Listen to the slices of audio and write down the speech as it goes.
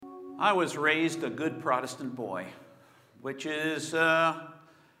I was raised a good Protestant boy, which is a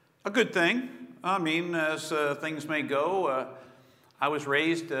good thing. I mean, as things may go, I was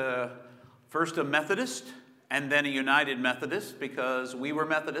raised first a Methodist and then a United Methodist, because we were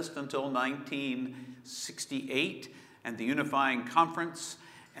Methodist until 1968 and the Unifying Conference.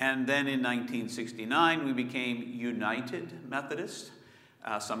 And then in 1969, we became United Methodist.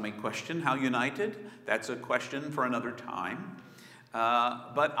 Some may question how united. That's a question for another time.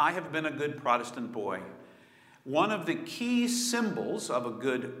 But I have been a good Protestant boy. One of the key symbols of a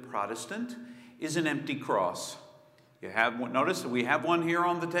good Protestant is an empty cross. Notice that we have one here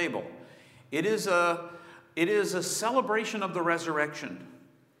on the table. It is a celebration of the resurrection.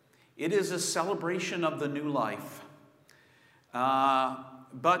 It is a celebration of the new life.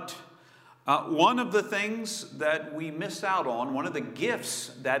 But one of the things that we miss out on, one of the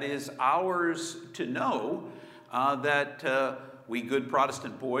gifts that is ours to know, that we good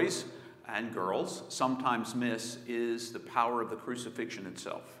Protestant boys and girls sometimes miss, is the power of the crucifixion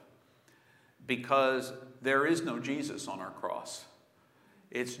itself. Because there is no Jesus on our cross.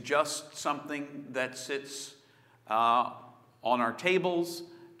 It's just something that sits on our tables,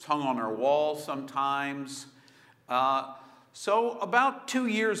 it's hung on our walls sometimes. So about 2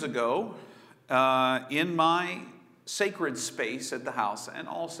 years ago, in my sacred space at the house, and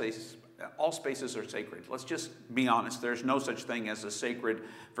all spaces are sacred. Let's just be honest. There's no such thing as a sacred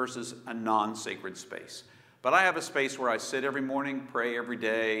versus a non-sacred space. But I have a space where I sit every morning, pray every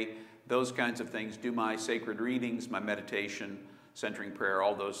day, those kinds of things, do my sacred readings, my meditation, centering prayer,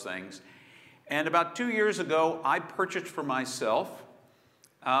 all those things. And about 2 years ago, I purchased for myself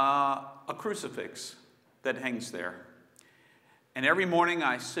a crucifix that hangs there. And every morning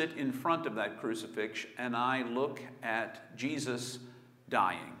I sit in front of that crucifix and I look at Jesus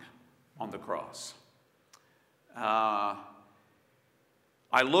dying on the cross. I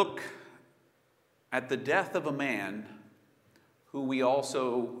look at the death of a man who we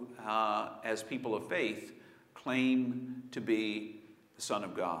also, as people of faith, claim to be the Son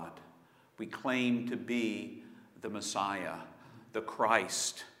of God. We claim to be the Messiah, the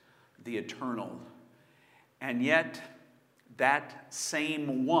Christ, the Eternal. And yet, that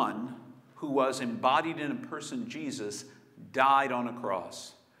same one who was embodied in a person, Jesus, died on a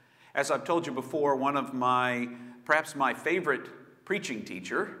cross. As I've told you before, one of perhaps my favorite preaching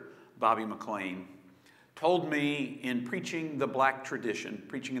teacher, Bobby McLean, told me in preaching in the black tradition,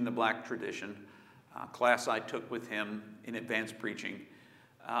 class I took with him in advanced preaching,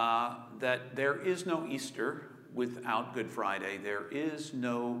 that there is no Easter without Good Friday. There is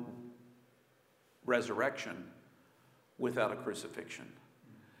no resurrection without a crucifixion.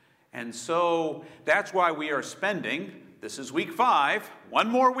 And so that's why we are spending, this is week 5, one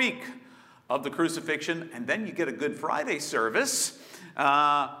more week of the crucifixion, and then you get a Good Friday service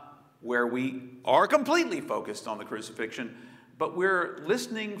where we are completely focused on the crucifixion, but we're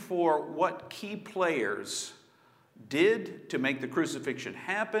listening for what key players did to make the crucifixion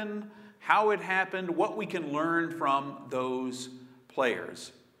happen, how it happened, what we can learn from those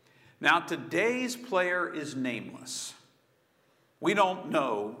players. Now, today's player is nameless. We don't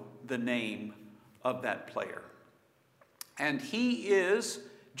know the name of that player. And he is,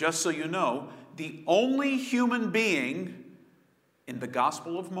 just so you know, the only human being in the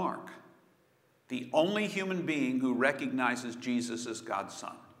Gospel of Mark, the only human being who recognizes Jesus as God's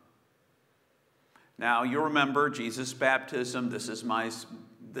Son. Now, you remember Jesus' baptism. This is my,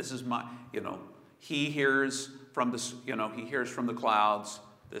 he hears from the clouds,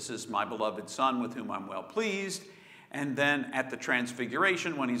 this is my beloved Son with whom I'm well pleased. And then at the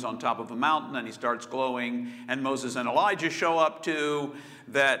Transfiguration, when he's on top of a mountain and he starts glowing, and Moses and Elijah show up too,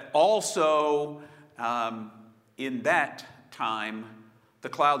 that also in that time, the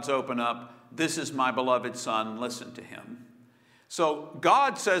clouds open up, this is my beloved Son, listen to him. So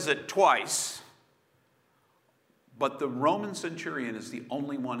God says it twice, but the Roman centurion is the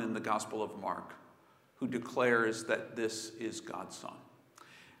only one in the Gospel of Mark who declares that this is God's Son.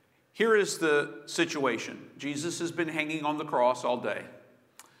 Here is the situation. Jesus has been hanging on the cross all day.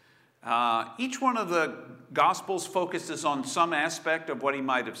 Each one of the Gospels focuses on some aspect of what he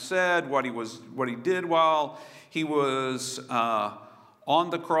might have said, what he did while he was on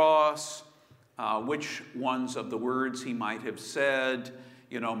the cross, which ones of the words he might have said.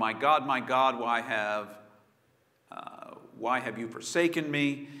 My God, why have you forsaken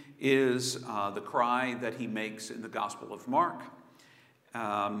me, is the cry that he makes in the Gospel of Mark.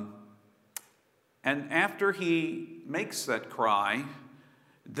 And after he makes that cry,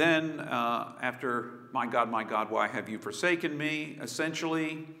 then after, my God, why have you forsaken me,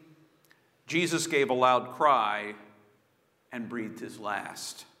 essentially, Jesus gave a loud cry and breathed his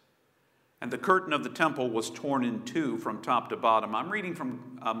last. and the curtain of the temple was torn in two from top to bottom. I'm reading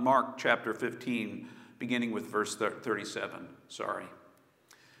from Mark chapter 15, beginning with verse 37. Sorry.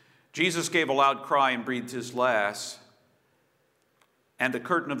 Jesus gave a loud cry and breathed his last, and the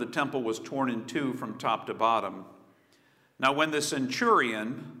curtain of the temple was torn in two from top to bottom. Now when the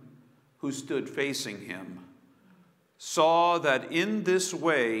centurion who stood facing him saw that in this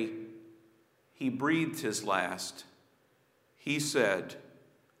way he breathed his last, he said,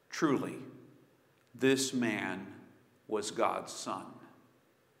 "Truly, this man was God's Son."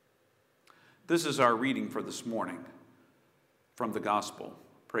 This is our reading for this morning from the Gospel.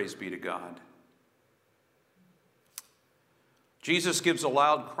 Praise be to God. Jesus gives a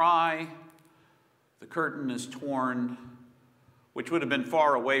loud cry. The curtain is torn, which would have been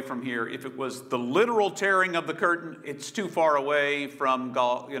far away from here. If it was the literal tearing of the curtain, it's too far away from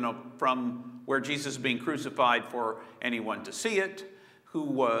where Jesus is being crucified for anyone to see it, who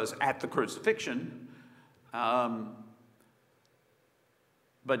was at the crucifixion. But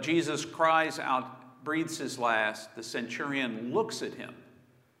Jesus cries out, breathes his last. The centurion looks at him,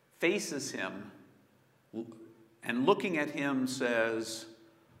 faces him, and looking at him says,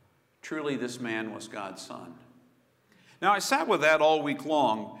 "Truly this man was God's Son." Now, I sat with that all week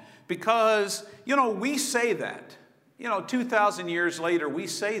long because, we say that. 2,000 years later, we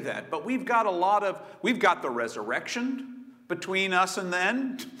say that. But we've got the resurrection between us and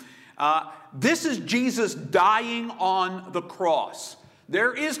then. This is Jesus dying on the cross.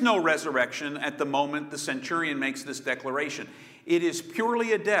 There is no resurrection at the moment the centurion makes this declaration. It is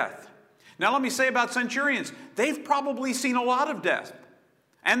purely a death. Now, let me say about centurions, they've probably seen a lot of death,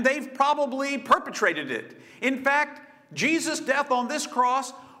 and they've probably perpetrated it. In fact, Jesus' death on this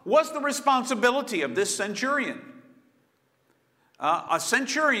cross was the responsibility of this centurion. A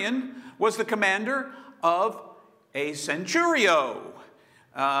centurion was the commander of a centurio,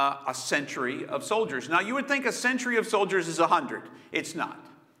 a century of soldiers. Now, you would think a century of soldiers is 100. It's not.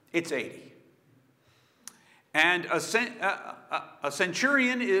 It's 80. And a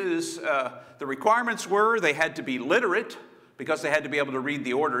centurion is, the requirements were they had to be literate because they had to be able to read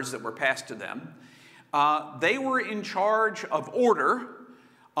the orders that were passed to them. They were in charge of order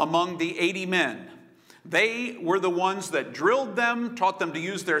among the 80 men. They were the ones that drilled them, taught them to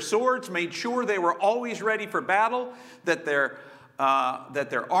use their swords, made sure they were always ready for battle, that their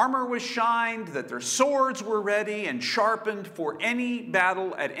armor was shined, that their swords were ready and sharpened for any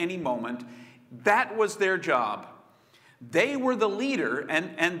battle at any moment. That was their job. They were the leader,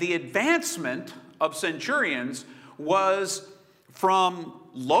 and the advancement of centurions was from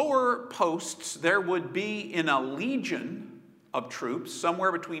lower posts. There would be in a legion of troops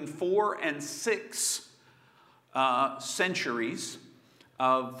somewhere between 4 and 6 centuries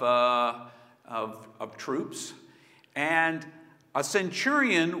of troops. And a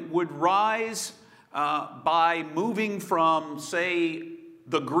centurion would rise by moving from, say,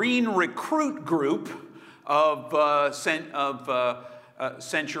 the green recruit group of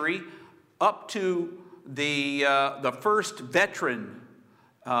century up to the first veteran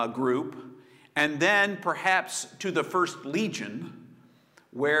group, and then perhaps to the first legion,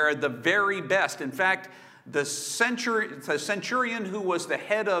 where the very best, in fact, the centurion who was the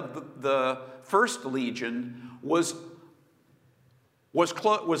head of the first legion was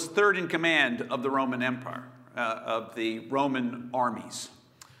third in command of the Roman Empire, of the Roman armies.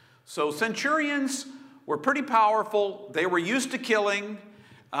 So centurions were pretty powerful. They were used to killing.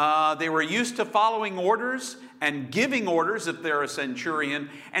 They were used to following orders and giving orders if they're a centurion.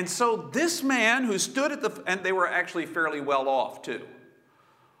 And so this man who stood and they were actually fairly well off too.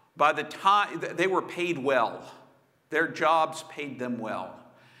 By the time, they were paid well. Their jobs paid them well.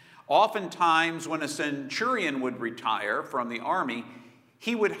 Oftentimes when a centurion would retire from the army,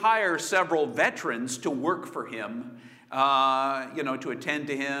 he would hire several veterans to work for him, to attend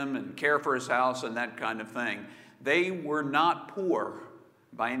to him and care for his house and that kind of thing. They were not poor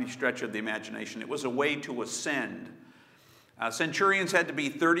by any stretch of the imagination. It was a way to ascend. Centurions had to be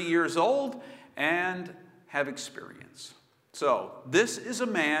 30 years old and have experience. So this is a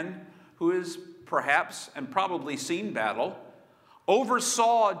man who has perhaps and probably seen battle,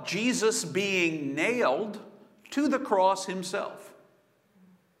 oversaw Jesus being nailed to the cross himself,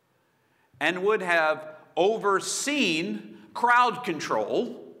 and would have overseen crowd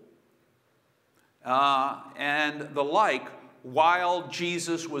control and the like while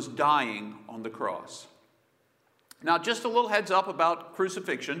Jesus was dying on the cross. Now, just a little heads up about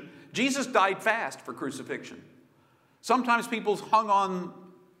crucifixion. Jesus died fast for crucifixion. Sometimes people hung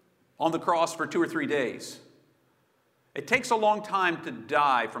on the cross for 2 or 3 days. It takes a long time to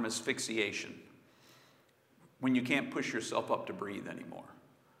die from asphyxiation when you can't push yourself up to breathe anymore.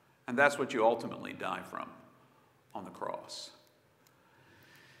 And that's what you ultimately die from on the cross.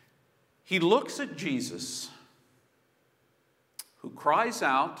 He looks at Jesus, who cries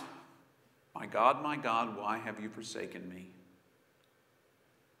out, my God, why have you forsaken me?"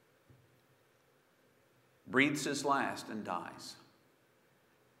 Breathes his last and dies.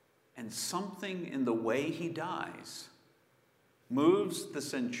 And something in the way he dies moves the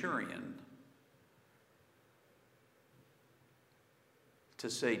centurion to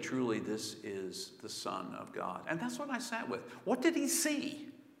say, truly, this is the Son of God. And that's what I sat with. What did he see?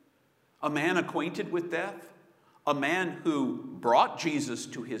 A man acquainted with death? A man who brought Jesus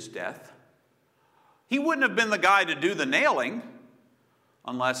to his death? He wouldn't have been the guy to do the nailing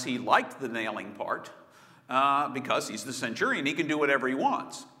unless he liked the nailing part, because he's the centurion. He can do whatever he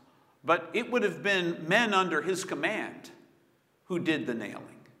wants. But it would have been men under his command who did the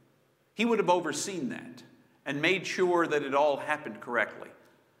nailing. He would have overseen that and made sure that it all happened correctly.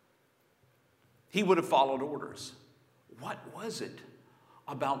 He would have followed orders. What was it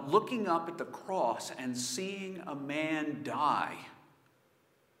about looking up at the cross and seeing a man die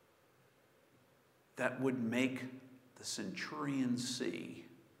that would make the centurion see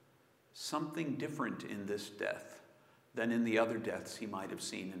something different in this death than in the other deaths he might have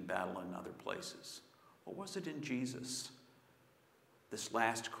seen in battle in other places? What was it in Jesus? This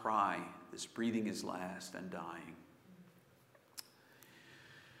last cry, this breathing his last and dying.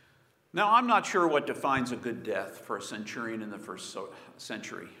 Now, I'm not sure what defines a good death for a centurion in the first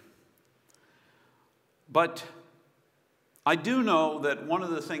century. But I do know that one of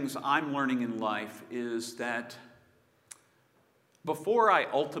the things I'm learning in life is that before I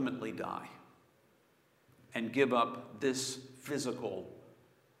ultimately die and give up this physical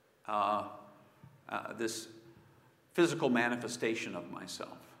manifestation of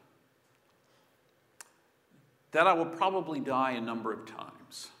myself, that I will probably die a number of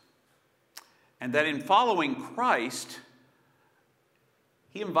times. And that in following Christ,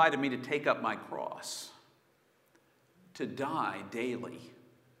 he invited me to take up my cross, to die daily,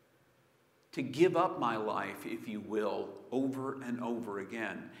 to give up my life, if you will, over and over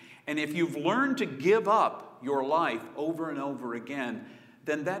again. And if you've learned to give up your life over and over again,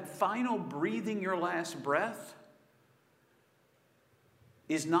 then that final breathing your last breath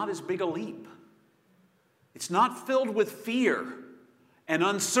is not as big a leap. It's not filled with fear and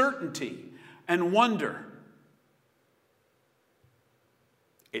uncertainty and wonder.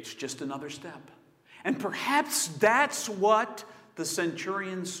 It's just another step. And perhaps that's what the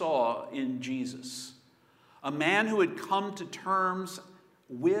centurion saw in Jesus. A man who had come to terms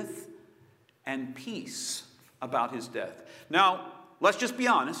with and peace about his death. Now, let's just be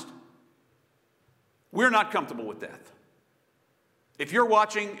honest. We're not comfortable with death. If you're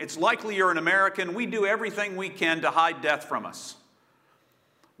watching, it's likely you're an American. We do everything we can to hide death from us.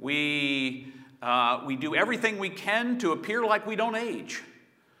 We do everything we can to appear like we don't age.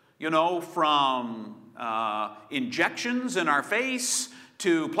 You know, from injections in our face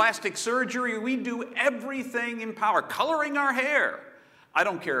to plastic surgery, we do everything in power. Coloring our hair. I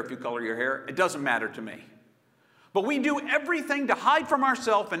don't care if you color your hair. It doesn't matter to me. But we do everything to hide from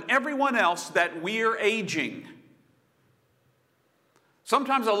ourselves and everyone else that we're aging.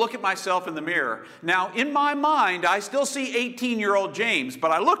 Sometimes I look at myself in the mirror. Now, in my mind, I still see 18-year-old James,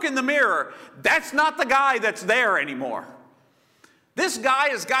 but I look in the mirror, that's not the guy that's there anymore. This guy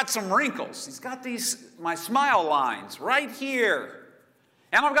has got some wrinkles. He's got my smile lines right here.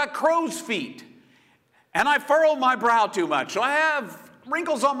 And I've got crow's feet. And I furrow my brow too much, so I have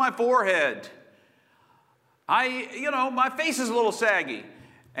wrinkles on my forehead. My face is a little saggy.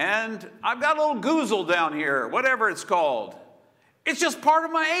 And I've got a little goozle down here, whatever it's called. It's just part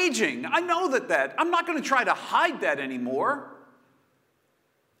of my aging. I know that. I'm not going to try to hide that anymore.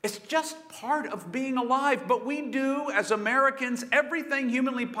 It's just part of being alive. But we do, as Americans, everything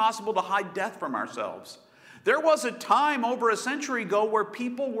humanly possible to hide death from ourselves. There was a time over a century ago where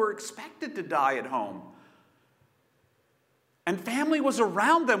people were expected to die at home. And family was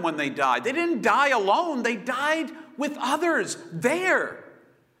around them when they died. They didn't die alone. They died with others there.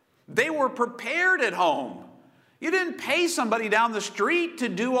 They were prepared at home. You didn't pay somebody down the street to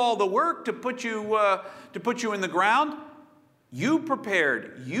do all the work to put you in the ground. You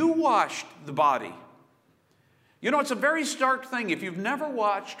prepared. You washed the body. You know, it's a very stark thing. If you've never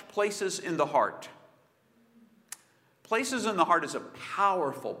watched Places in the Heart, Places in the Heart is a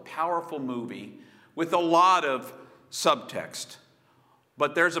powerful, powerful movie with a lot of subtext.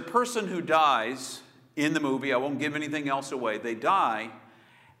 But there's a person who dies in the movie. I won't give anything else away. They die.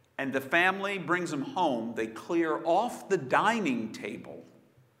 And the family brings him home. They clear off the dining table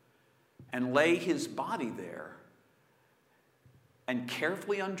and lay his body there. and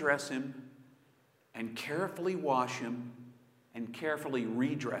carefully undress him and carefully wash him and carefully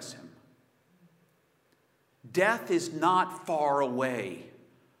redress him. Death is not far away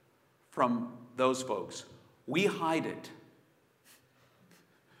from those folks. We hide it.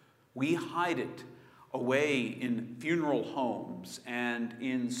 We hide it away in funeral homes and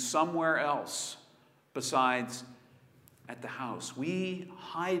in somewhere else besides at the house. We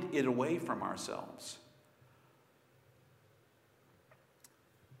hide it away from ourselves.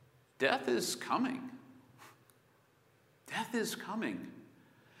 Death is coming. Death is coming.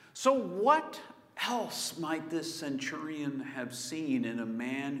 So what else might this centurion have seen in a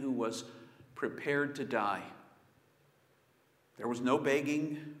man who was prepared to die? There was no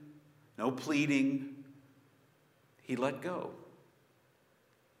begging, no pleading. He let go.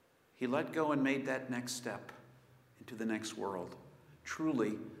 He let go and made that next step into the next world.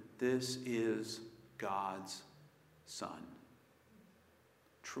 Truly, this is God's Son.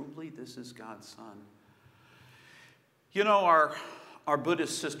 Truly, this is God's Son. You know, our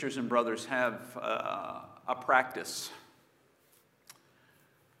Buddhist sisters and brothers have a practice.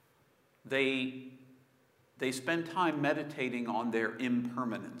 They spend time meditating on their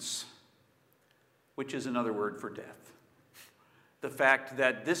impermanence, which is another word for death. The fact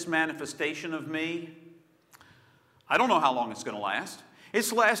that this manifestation of me, I don't know how long it's going to last.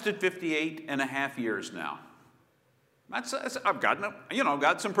 It's lasted 58 and a half years now. I've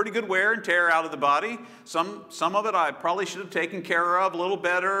got some pretty good wear and tear out of the body. Some of it I probably should have taken care of a little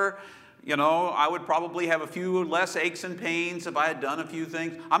better. You know, I would probably have a few less aches and pains if I had done a few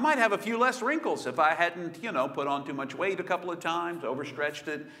things. I might have a few less wrinkles if I hadn't, put on too much weight a couple of times, overstretched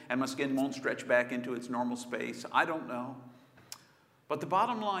it, and my skin won't stretch back into its normal space. I don't know. But the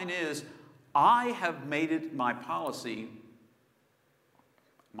bottom line is, I have made it my policy,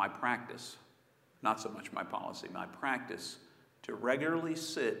 my practice, not so much my policy, my practice, to regularly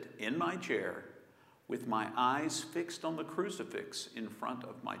sit in my chair with my eyes fixed on the crucifix in front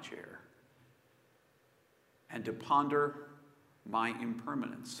of my chair and to ponder my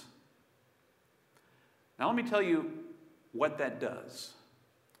impermanence. Now let me tell you what that does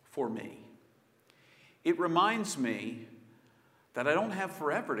for me. It reminds me that I don't have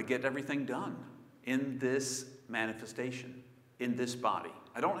forever to get everything done in this manifestation, in this body.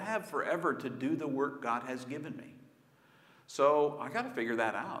 I don't have forever to do the work God has given me. So I got to figure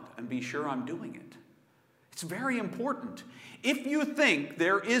that out and be sure I'm doing it. It's very important. If you think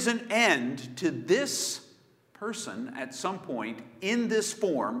there is an end to this person at some point in this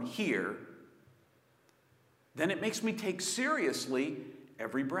form here, then it makes me take seriously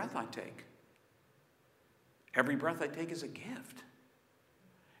every breath I take. Every breath I take is a gift.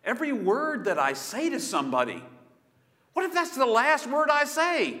 Every word that I say to somebody, what if that's the last word I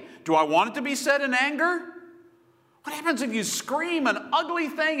say? Do I want it to be said in anger? What happens if you scream an ugly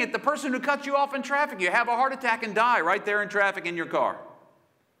thing at the person who cuts you off in traffic? You have a heart attack and die right there in traffic in your car.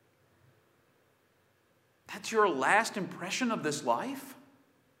 That's your last impression of this life?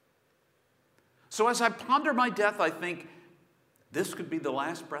 So as I ponder my death, I think, this could be the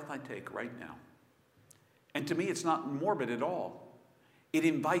last breath I take right now. And to me, it's not morbid at all. It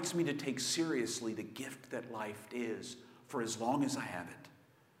invites me to take seriously the gift that life is for as long as I have it.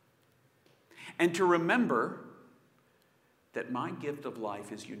 And to remember that my gift of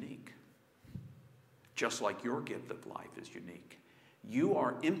life is unique, just like your gift of life is unique. You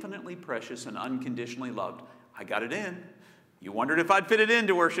are infinitely precious and unconditionally loved. I got it in. You wondered if I'd fit it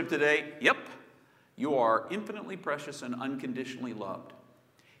into worship today. Yep. You are infinitely precious and unconditionally loved.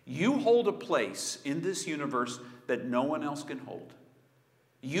 You hold a place in this universe that no one else can hold.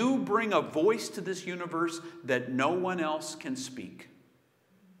 You bring a voice to this universe that no one else can speak.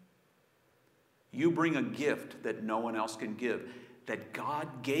 You bring a gift that no one else can give, that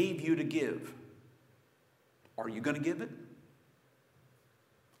God gave you to give. Are you going to give it?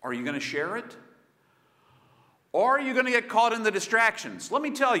 Are you going to share it? Or are you going to get caught in the distractions? Let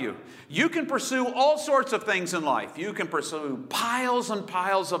me tell you, you can pursue all sorts of things in life. You can pursue piles and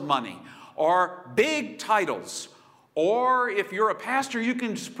piles of money, or big titles, or if you're a pastor, you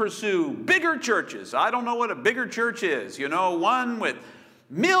can pursue bigger churches. I don't know what a bigger church is. One with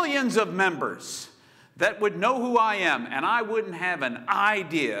millions of members that would know who I am, and I wouldn't have an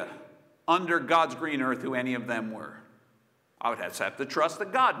idea under God's green earth who any of them were. I would have to trust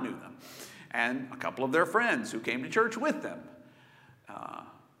that God knew them, and a couple of their friends who came to church with them.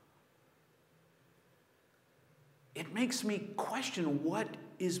 It makes me question what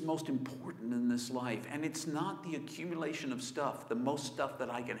is most important in this life. And it's not the accumulation of stuff, the most stuff that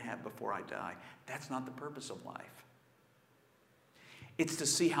I can have before I die. That's not the purpose of life. It's to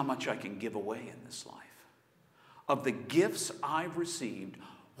see how much I can give away in this life. of the gifts I've received,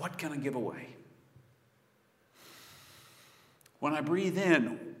 what can I give away? When I breathe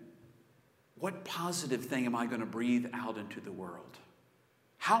in, what positive thing am I going to breathe out into the world?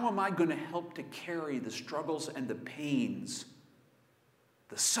 How am I going to help to carry the struggles and the pains,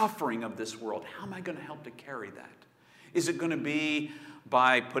 the suffering of this world? How am I going to help to carry that? Is it going to be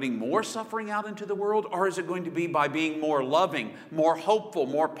by putting more suffering out into the world, or is it going to be by being more loving, more hopeful,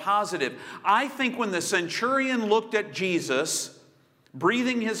 more positive? I think when the centurion looked at Jesus,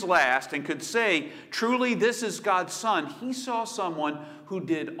 breathing his last, and could say, truly this is God's Son, he saw someone who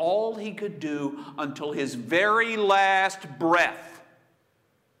did all he could do until his very last breath.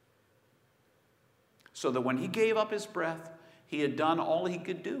 So that when he gave up his breath, he had done all he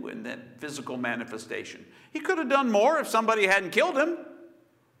could do in that physical manifestation. He could have done more if somebody hadn't killed him.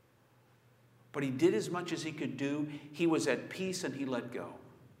 But he did as much as he could do. He was at peace and he let go.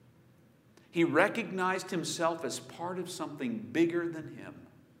 He recognized himself as part of something bigger than him.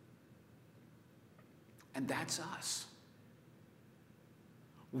 And that's us.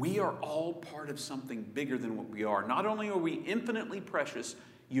 We are all part of something bigger than what we are. Not only are we infinitely precious,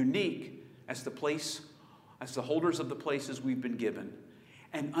 unique as the holders of the places we've been given,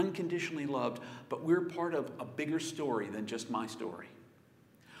 and unconditionally loved, but we're part of a bigger story than just my story.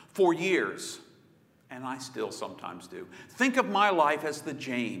 For years, and I still sometimes do, think of my life as the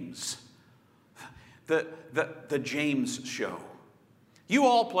James. The James show. You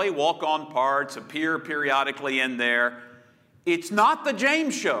all play walk-on parts, appear periodically in there. It's not the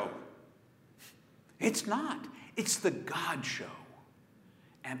James show. It's not. It's the God show.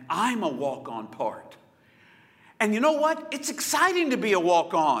 And I'm a walk-on part. And you know what? It's exciting to be a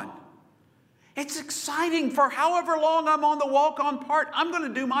walk-on. It's exciting for however long I'm on the walk-on part. I'm going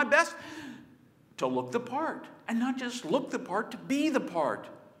to do my best to look the part. And not just look the part, to be the part.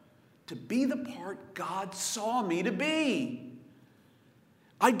 To be the part God saw me to be.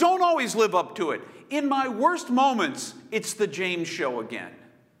 I don't always live up to it. In my worst moments, it's the James show again.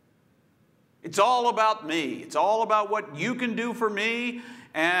 It's all about me. It's all about what you can do for me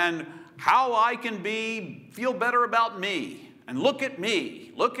and how I can feel better about me. And look at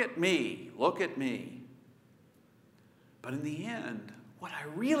me, look at me, look at me. But in the end, what I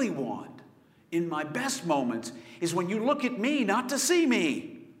really want in my best moments is when you look at me, not to see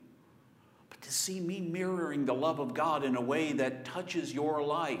me, but to see me mirroring the love of God in a way that touches your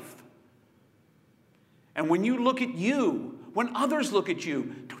life. And when you look at you, when others look at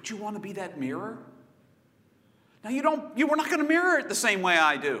you, don't you want to be that mirror? Now you were not going to mirror it the same way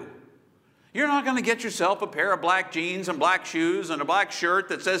I do. You're not going to get yourself a pair of black jeans and black shoes and a black shirt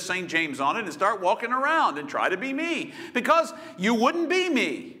that says St. James on it and start walking around and try to be me. Because you wouldn't be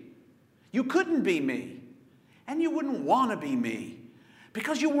me. You couldn't be me. And you wouldn't want to be me.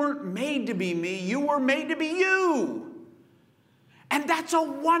 Because you weren't made to be me. You were made to be you. And that's a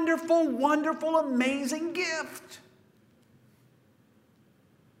wonderful, wonderful, amazing gift.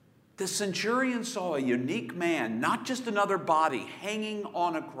 The centurion saw a unique man, not just another body hanging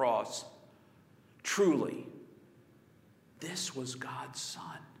on a cross. Truly, this was God's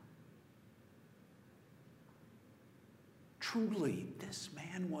Son. Truly, this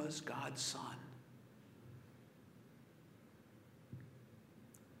man was God's Son.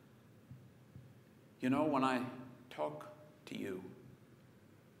 You know, when I talk to you,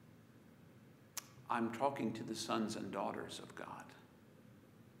 I'm talking to the sons and daughters of God.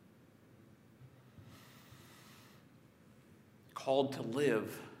 Called to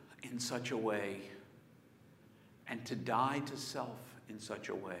live in such a way and to die to self in such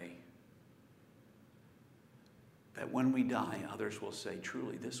a way that when we die, others will say,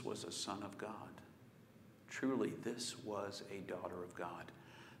 truly, this was a son of God. Truly, this was a daughter of God.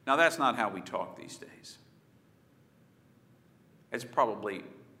 Now, that's not how we talk these days. It's probably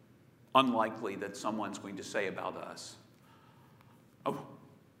unlikely that someone's going to say about us, oh,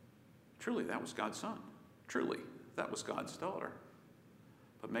 truly, that was God's son. Truly, that was God's daughter.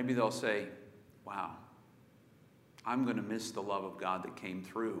 But maybe they'll say, wow, I'm going to miss the love of God that came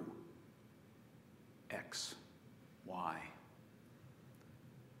through X, Y.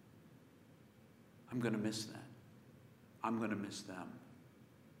 I'm going to miss that. I'm going to miss them.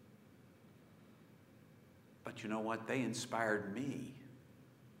 But you know what? They inspired me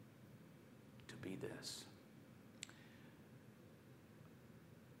to be this.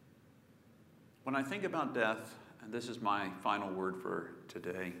 When I think about death, and this is my final word for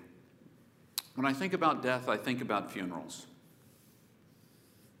today. When I think about death, I think about funerals.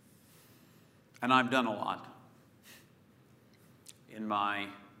 And I've done a lot. In my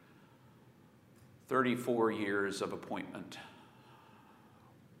 34 years of appointment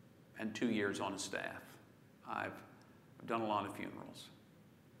and 2 years on a staff. I've done a lot of funerals.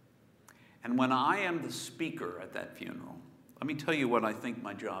 And when I am the speaker at that funeral, let me tell you what I think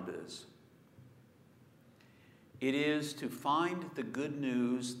my job is. It is to find the good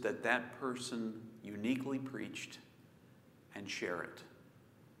news that that person uniquely preached and share it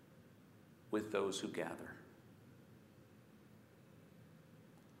with those who gather.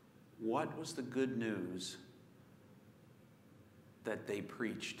 What was the good news that they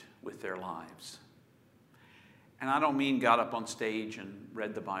preached with their lives? And I don't mean got up on stage and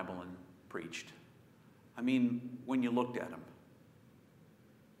read the Bible and preached. I mean, when you looked at them,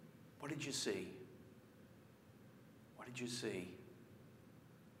 what did you see? What did you see?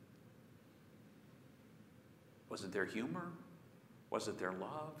 Was it their humor? Was it their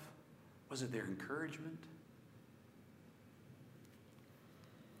love? Was it their encouragement?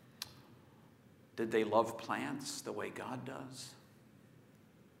 Did they love plants the way God does?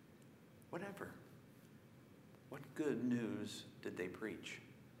 Whatever. What good news did they preach?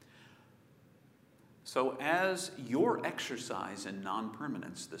 So as your exercise in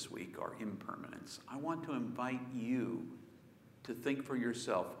non-permanence this week, or impermanence, I want to invite you to think for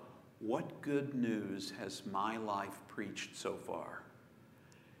yourself, what good news has my life preached so far?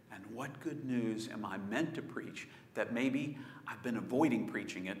 And what good news am I meant to preach that maybe I've been avoiding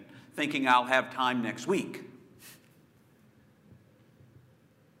preaching it, thinking I'll have time next week?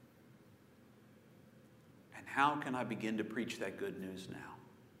 And how can I begin to preach that good news now?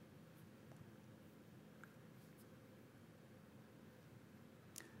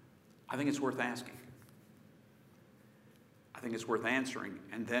 I think it's worth asking. I think it's worth answering,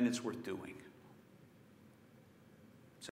 and then it's worth doing.